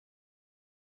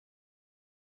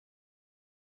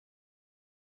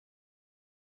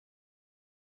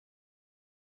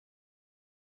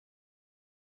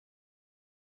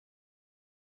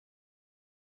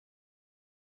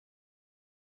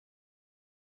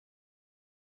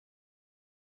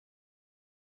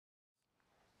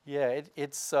Yeah, it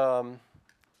is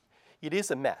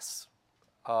a mess.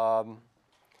 Um,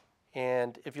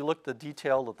 and if you look at the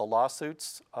detail of the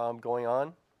lawsuits going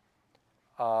on,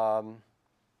 um,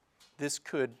 this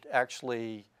could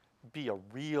actually be a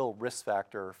real risk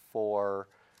factor for,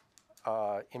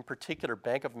 in particular,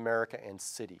 Bank of America and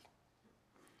Citi.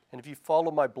 And if you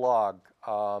follow my blog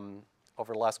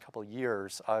over the last couple of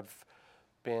years, I've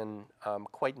been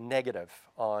quite negative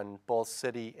on both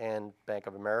Citi and Bank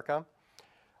of America.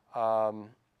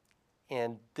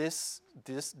 And this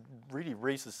really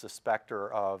raises the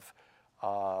specter of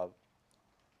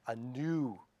a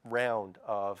new round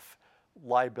of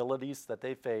liabilities that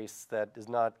they face that is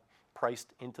not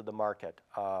priced into the market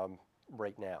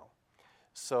right now.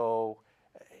 So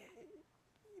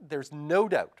there's no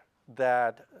doubt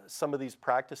that some of these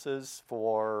practices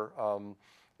for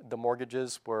the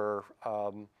mortgages were,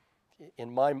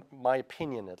 in my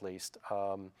opinion at least,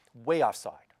 way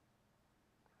offside.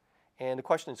 And the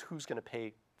question is, who's going to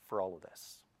pay for all of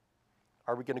this?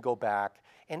 Are we going to go back?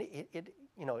 And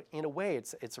in a way,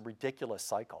 it's a ridiculous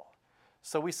cycle.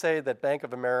 So we say that Bank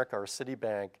of America or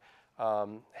Citibank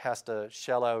has to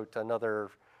shell out another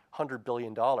 $100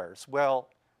 billion. Well,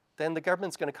 then the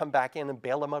government's going to come back in and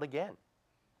bail them out again.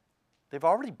 They've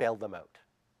already bailed them out.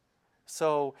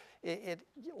 So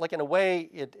like in a way,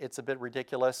 it's a bit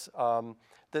ridiculous.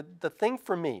 The thing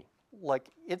for me, like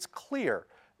it's clear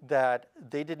that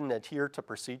they didn't adhere to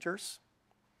procedures,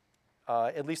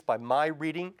 at least by my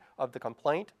reading of the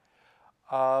complaint.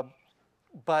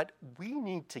 But we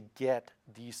need to get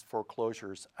these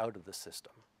foreclosures out of the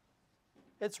system.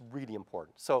 It's really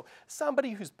important. So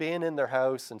somebody who's been in their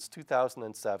house since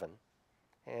 2007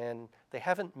 and they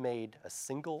haven't made a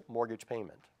single mortgage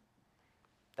payment,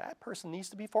 that person needs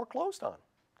to be foreclosed on.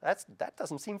 That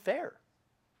doesn't seem fair.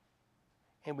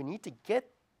 And we need to get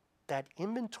that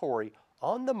inventory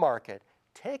on the market,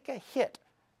 take a hit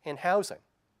in housing,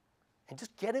 and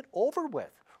just get it over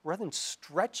with rather than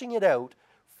stretching it out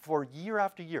for year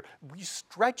after year. You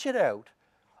stretch it out,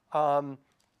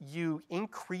 you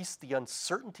increase the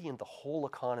uncertainty in the whole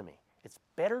economy. It's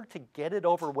better to get it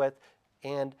over with,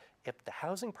 and if the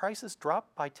housing prices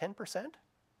drop by 10%,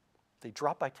 they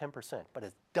drop by 10%, but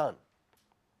it's done.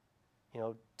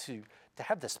 To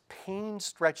have this pain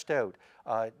stretched out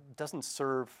doesn't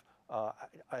serve,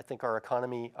 I think, our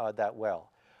economy that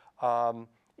well.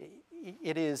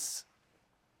 It is,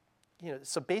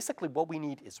 so basically what we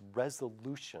need is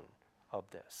resolution of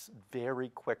this very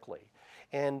quickly.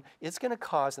 And it's going to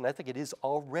cause, and I think it is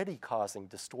already causing,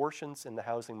 distortions in the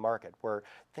housing market where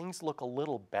things look a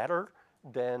little better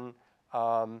than,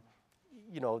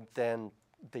 than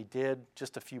they did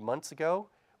just a few months ago.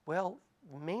 Well,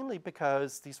 mainly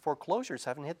because these foreclosures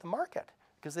haven't hit the market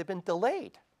because they've been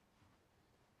delayed.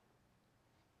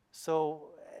 So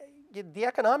the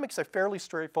economics are fairly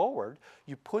straightforward.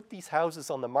 You put these houses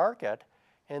on the market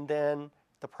and then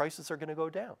the prices are going to go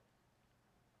down.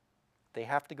 They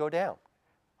have to go down.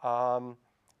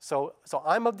 So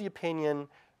I'm of the opinion,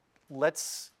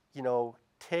 let's,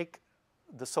 take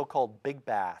the so-called big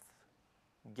bath,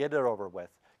 get it over with.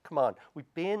 Come on,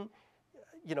 we've been,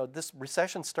 this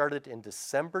recession started in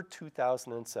December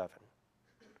 2007.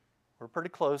 We're pretty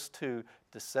close to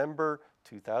December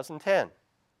 2010.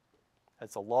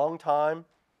 That's a long time.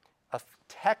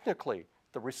 Technically,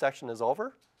 the recession is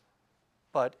over,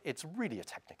 but it's really a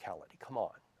technicality. Come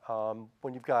on.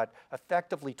 When you've got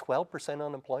effectively 12%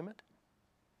 unemployment,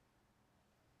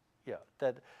 yeah,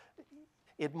 that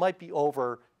it might be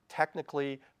over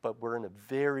technically, but we're in a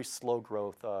very slow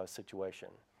growth situation.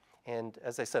 And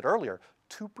as I said earlier,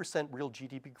 2% real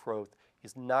GDP growth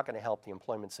is not going to help the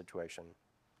employment situation.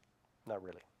 Not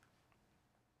really.